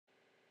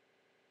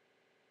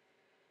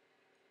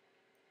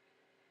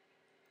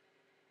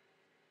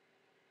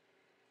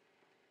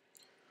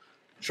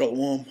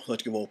Shalom, I'd like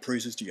to give all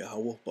praises to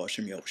Yahweh,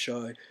 Ba'ashem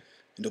Yahushai,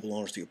 and double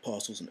honors to the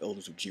apostles and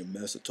elders of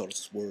GMS that taught us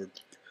this word.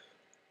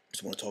 I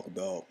just want to talk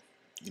about,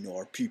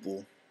 our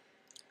people,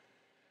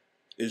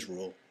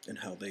 Israel, and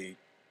how they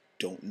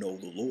don't know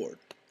the Lord.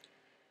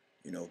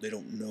 They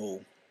don't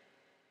know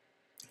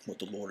what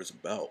the Lord is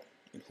about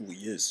and who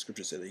he is.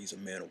 Scripture says that he's a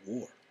man of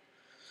war.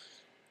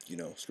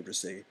 Scripture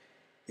say,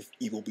 if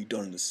evil be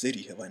done in the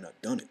city, have I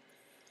not done it?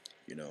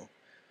 Our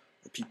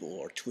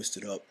people are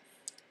twisted up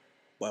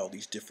by all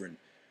these different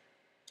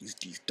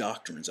these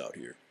doctrines out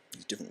here,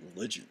 these different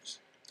religions,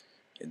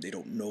 and they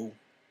don't know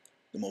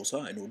the Most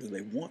High, nor do they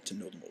want to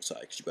know the Most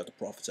High, because you got the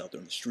prophets out there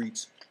in the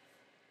streets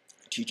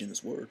teaching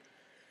this word,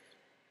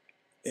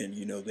 and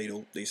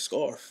they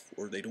scoff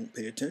or they don't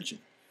pay attention.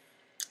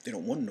 They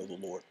don't want to know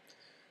the Lord,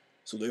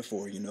 so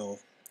therefore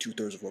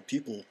 2/3 of our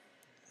people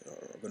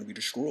are going to be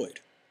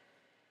destroyed.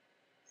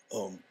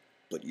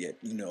 But yet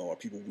our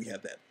people, we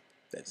have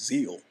that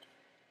zeal,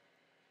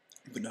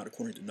 but not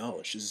according to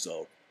knowledge. This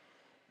is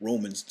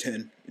Romans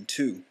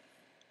 10:2.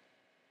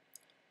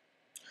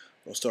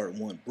 I'll start at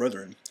 1.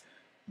 Brethren,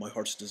 my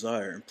heart's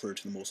desire and prayer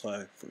to the Most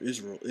High for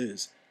Israel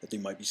is that they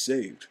might be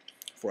saved.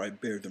 For I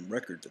bear them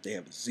record that they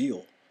have a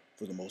zeal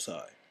for the Most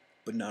High,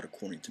 but not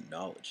according to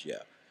knowledge.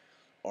 Yeah,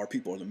 our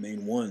people are the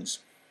main ones,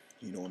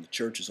 in the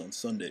churches on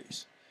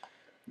Sundays,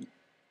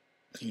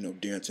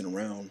 dancing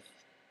around,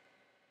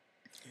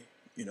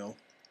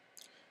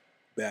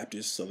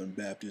 Baptists, Southern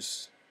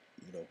Baptists,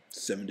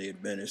 Seventh-day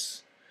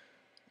Adventists,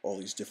 all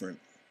these different,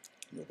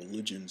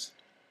 religions,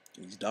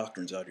 these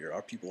doctrines out here.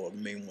 Our people are the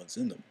main ones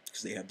in them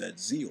because they have that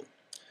zeal,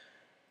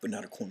 but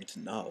not according to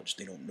knowledge.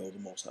 They don't know the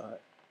Most High.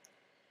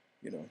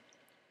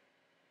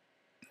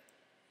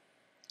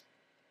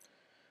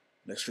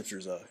 Next scripture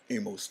is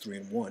Amos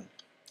 3:1.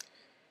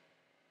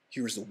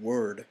 Here is the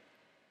word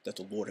that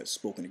the Lord has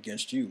spoken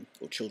against you,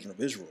 O children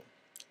of Israel,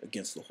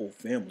 against the whole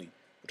family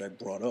which I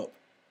brought up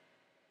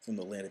from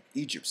the land of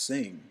Egypt,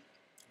 saying,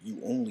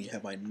 you only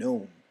have I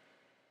known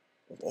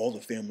of all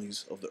the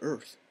families of the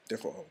earth.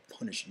 Therefore I will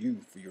punish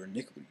you for your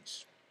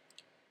iniquities.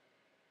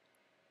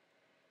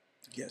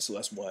 Yeah, so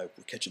that's why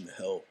we're catching the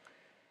hell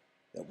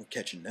that we're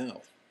catching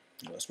now.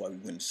 That's why we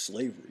went into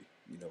slavery,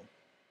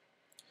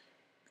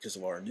 because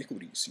of our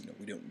iniquities.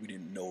 We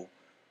didn't know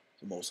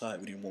the Most High.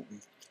 We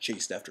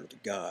chased after the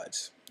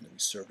gods. We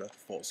served after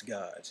false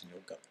gods.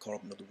 Got caught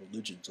up in other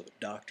religions, other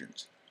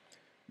doctrines.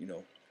 We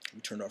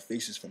turned our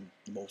faces from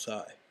the Most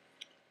High.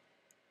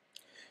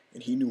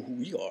 And he knew who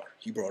we are.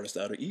 He brought us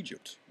out of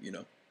Egypt.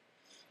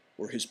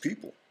 We're his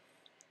people.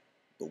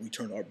 But we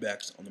turned our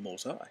backs on the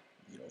Most High.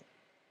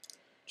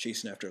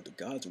 Chasing after the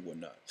gods and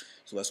whatnot.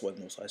 So that's why the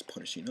Most High is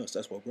punishing us.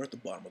 That's why we're at the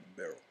bottom of the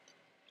barrel.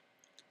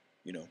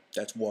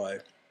 That's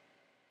why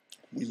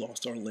we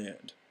lost our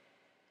land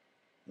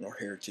and our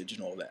heritage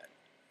and all that.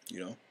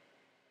 Because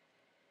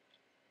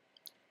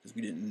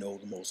we didn't know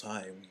the Most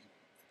High and we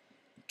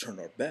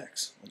turned our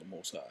backs on the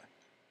Most High.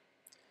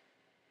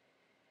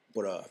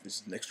 But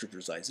this next scripture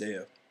is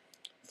Isaiah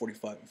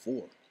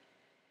 45:4.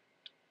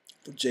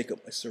 For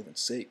Jacob my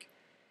servant's sake,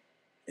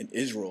 and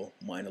Israel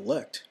mine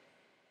elect,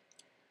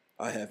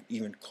 I have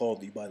even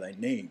called thee by thy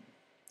name.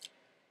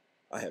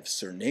 I have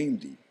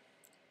surnamed thee.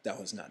 Thou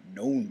hast not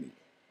known me.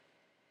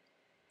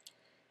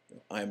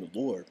 I am the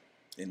Lord,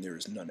 and there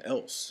is none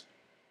else.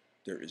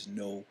 There is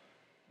no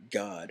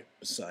God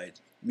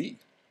beside me.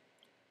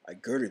 I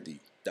girded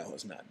thee. Thou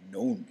hast not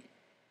known me.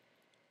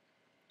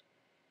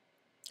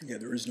 Yeah,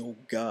 there is no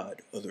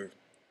God other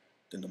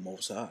than the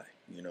Most High.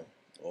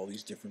 All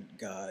these different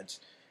gods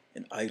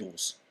and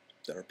idols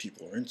that our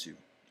people are into.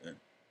 And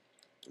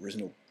there is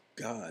no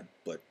God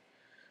but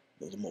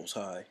the Most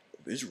High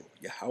of Israel,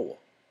 Yahweh,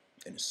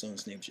 and his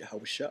son's name is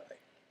Yahushai.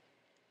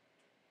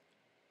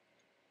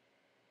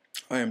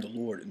 I am the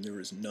Lord, and there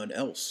is none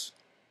else.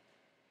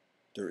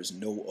 There is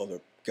no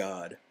other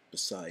God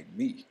beside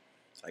me.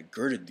 I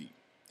girded thee,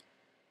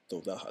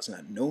 though thou hast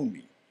not known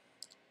me,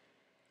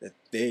 that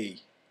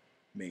they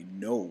may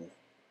know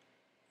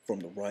from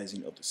the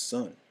rising of the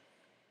sun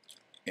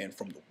and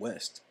from the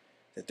west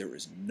that there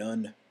is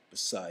none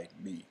beside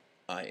me.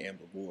 I am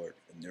the Lord,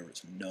 and there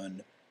is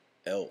none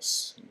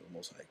else. The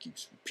Most High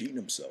keeps repeating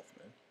himself,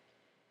 man.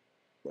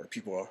 But our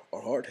people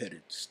are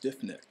hard-headed,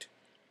 stiff-necked.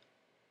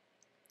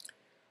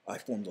 I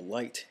form the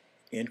light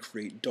and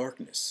create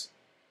darkness.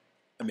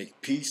 I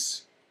make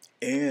peace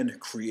and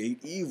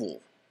create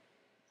evil.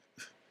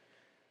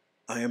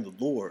 I am the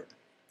Lord.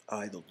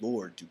 I, the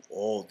Lord, do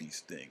all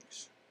these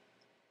things.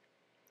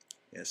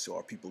 And so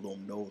our people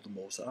don't know the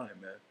Most High,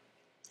 man.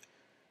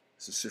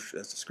 As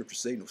the scriptures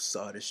say, no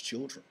sod his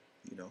children,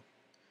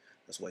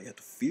 That's why you have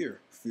to fear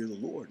the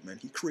Lord, man.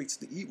 He creates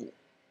the evil,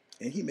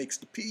 and he makes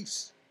the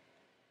peace.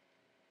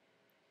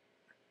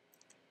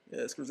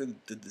 Yeah, it's because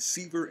the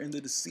deceiver and the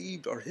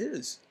deceived are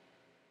his.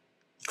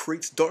 He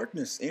creates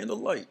darkness and the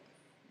light,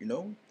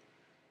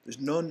 There's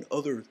none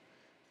other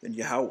than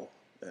Yahweh,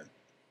 man.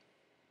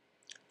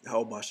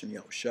 Yahweh Ba'ashem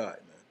Yahushai,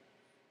 man.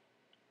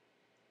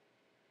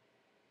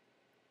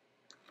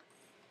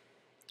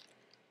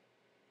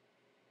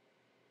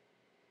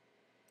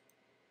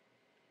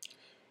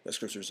 That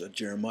scripture is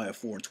Jeremiah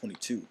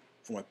 4:22.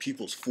 For my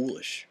people is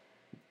foolish.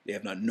 They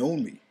have not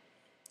known me.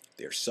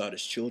 They are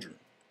sottish children,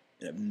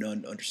 and have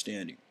none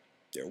understanding.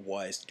 They are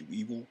wise to do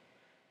evil,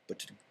 but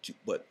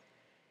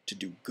to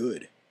do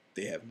good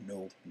they have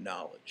no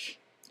knowledge.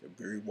 They're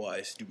very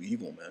wise to do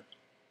evil, man.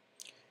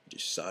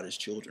 Just sottish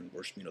children,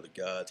 worshiping other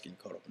gods, getting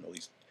caught up in all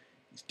these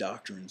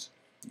doctrines,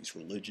 these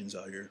religions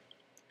out here,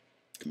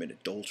 commit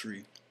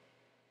adultery,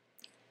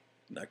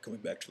 not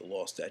coming back to the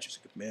law, statutes,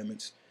 and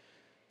commandments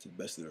to the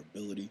best of their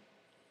ability.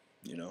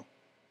 You know,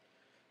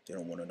 they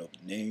don't want to know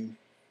the name.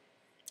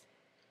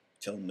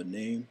 Tell them the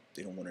name,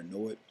 they don't want to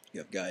know it. You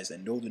have guys that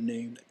know the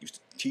name, that used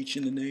to teach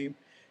in the name.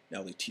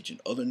 Now they're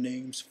teaching other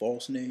names,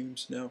 false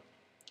names now.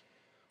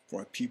 For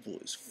my people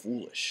is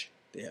foolish.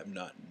 They have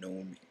not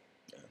known me.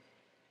 Yeah.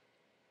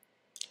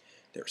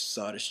 They're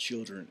sottish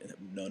children and have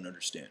none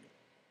understanding.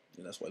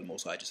 And that's why the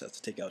Most High just has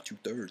to take out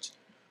 2/3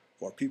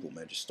 for our people,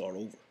 man. Just start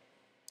over.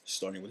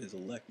 Starting with his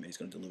elect, man. He's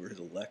going to deliver his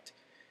elect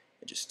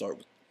and just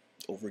start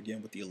over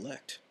again with the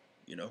elect,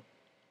 you know.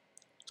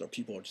 So our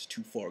people are just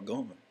too far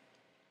gone.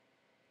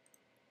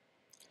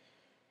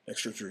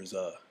 Next scripture is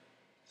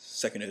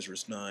 2 Ezra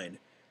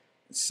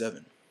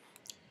 9:7.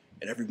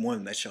 And every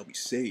one that shall be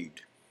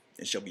saved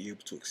and shall be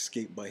able to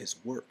escape by his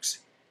works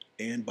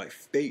and by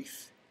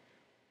faith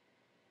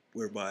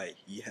whereby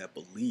ye have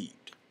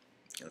believed.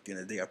 And at the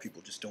end of the day, our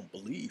people just don't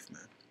believe,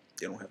 man.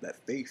 They don't have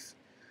that faith,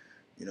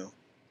 you know.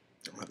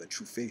 They don't have that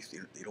true faith.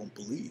 They don't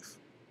believe.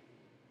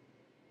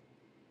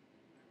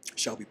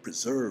 Shall be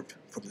preserved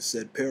from the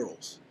said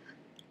perils,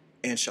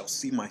 and shall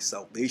see my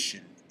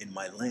salvation in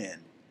my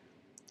land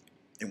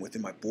and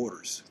within my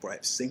borders, for I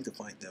have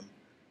sanctified them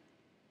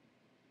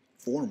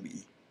for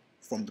me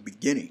from the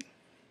beginning.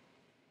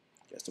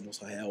 That's the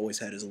Most High always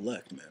had his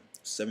elect, man.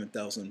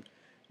 7,000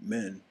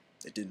 men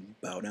that didn't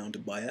bow down to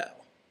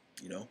Baal,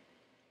 you know.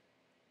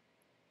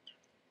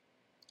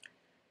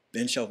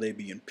 Then shall they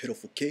be in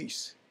pitiful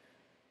case,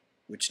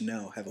 which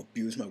now have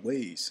abused my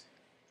ways,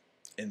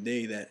 and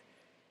they that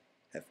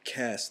have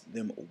cast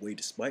them away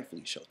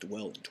despitefully shall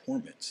dwell in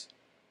torments.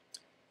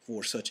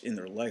 For such in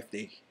their life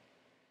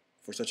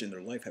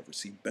have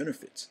received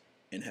benefits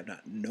and have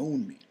not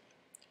known me.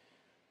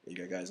 You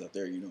got guys out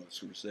there, you know,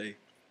 that's what we say.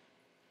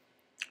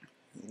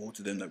 Woe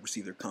to them that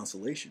receive their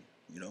consolation,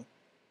 you know.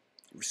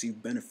 They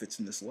receive benefits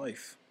in this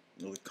life.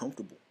 You know, they're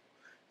comfortable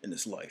in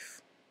this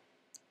life.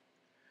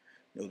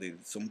 You know,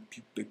 some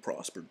people, they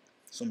prospered.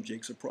 Some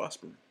jakes are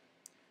prospered.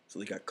 So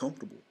they got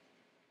comfortable.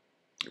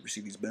 They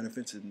receive these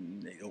benefits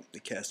and they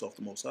cast off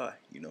the Most High,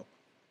 you know.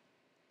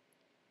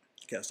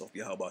 Cast off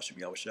Yahweh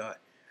Shai.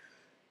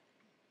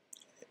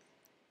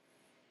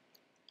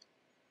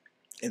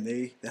 And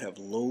they that have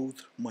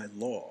loathed my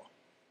law,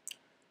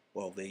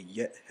 while they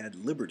yet had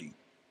liberty,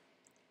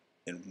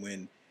 and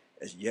when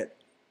as yet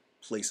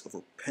place of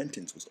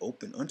repentance was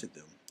open unto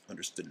them,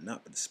 understood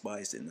not, but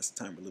despised it. And that's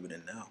the time we're living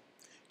in now.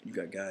 And you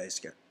got guys,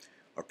 you got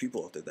our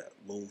people out there that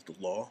loathe the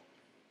law.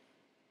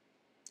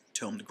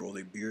 Tell them to grow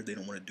their beard, they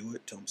don't want to do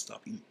it. Tell them to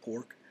stop eating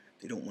pork,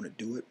 they don't want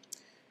to do it.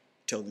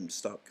 Tell them to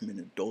stop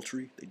committing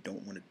adultery, they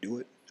don't want to do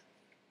it.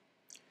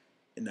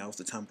 And now's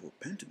the time for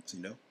repentance,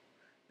 you know.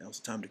 Now's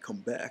the time to come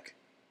back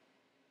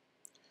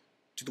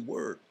to the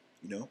word,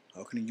 you know.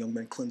 How can a young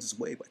man cleanse his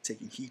way? By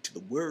taking heed to the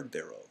word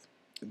thereof.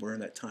 And we're in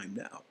that time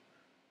now.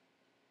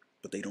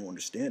 But they don't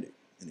understand it,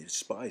 and they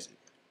despise it.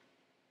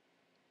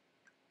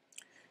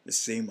 The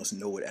same must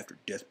know it after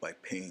death by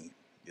pain.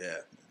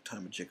 Yeah, the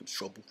time of Jacob's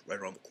trouble, right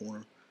around the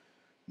corner.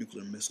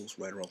 Nuclear missiles,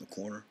 right around the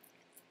corner.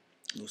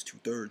 And those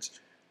 2/3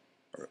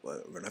 are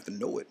going to have to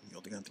know it. You know,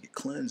 they're going to have to get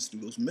cleansed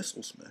through those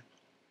missiles, man.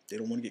 They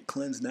don't want to get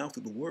cleansed now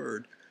through the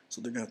word, so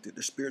they're going to have to,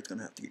 their spirit's going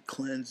to have to get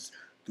cleansed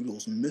through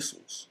those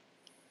missiles,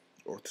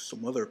 or through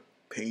some other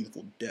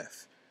painful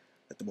death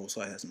that the Most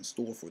High has in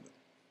store for them.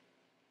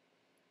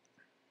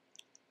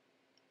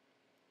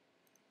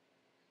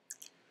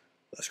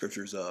 That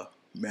scripture is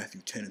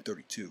Matthew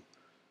 10:32.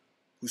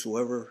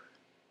 Whosoever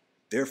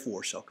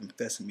therefore shall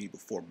confess me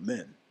before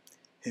men,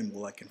 him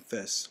will I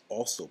confess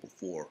also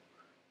before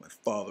my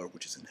Father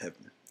which is in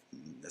heaven.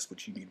 And that's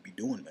what you need to be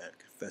doing, man.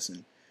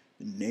 Confessing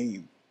the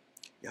name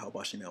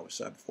Yahweh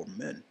Shai before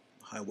men,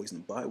 the highways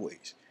and the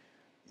byways,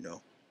 you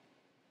know.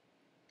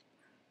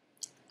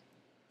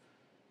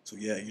 So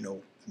yeah, you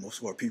know, most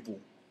of our people,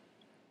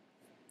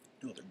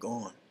 you know, they're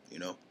gone, you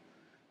know.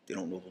 They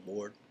don't know the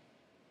Lord.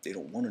 They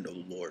don't want to know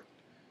the Lord.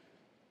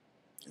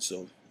 And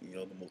so, you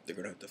know, they're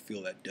going to have to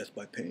feel that death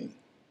by pain.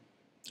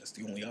 That's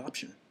the only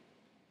option.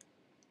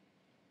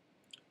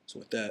 So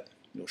with that,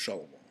 you know,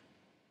 shalom.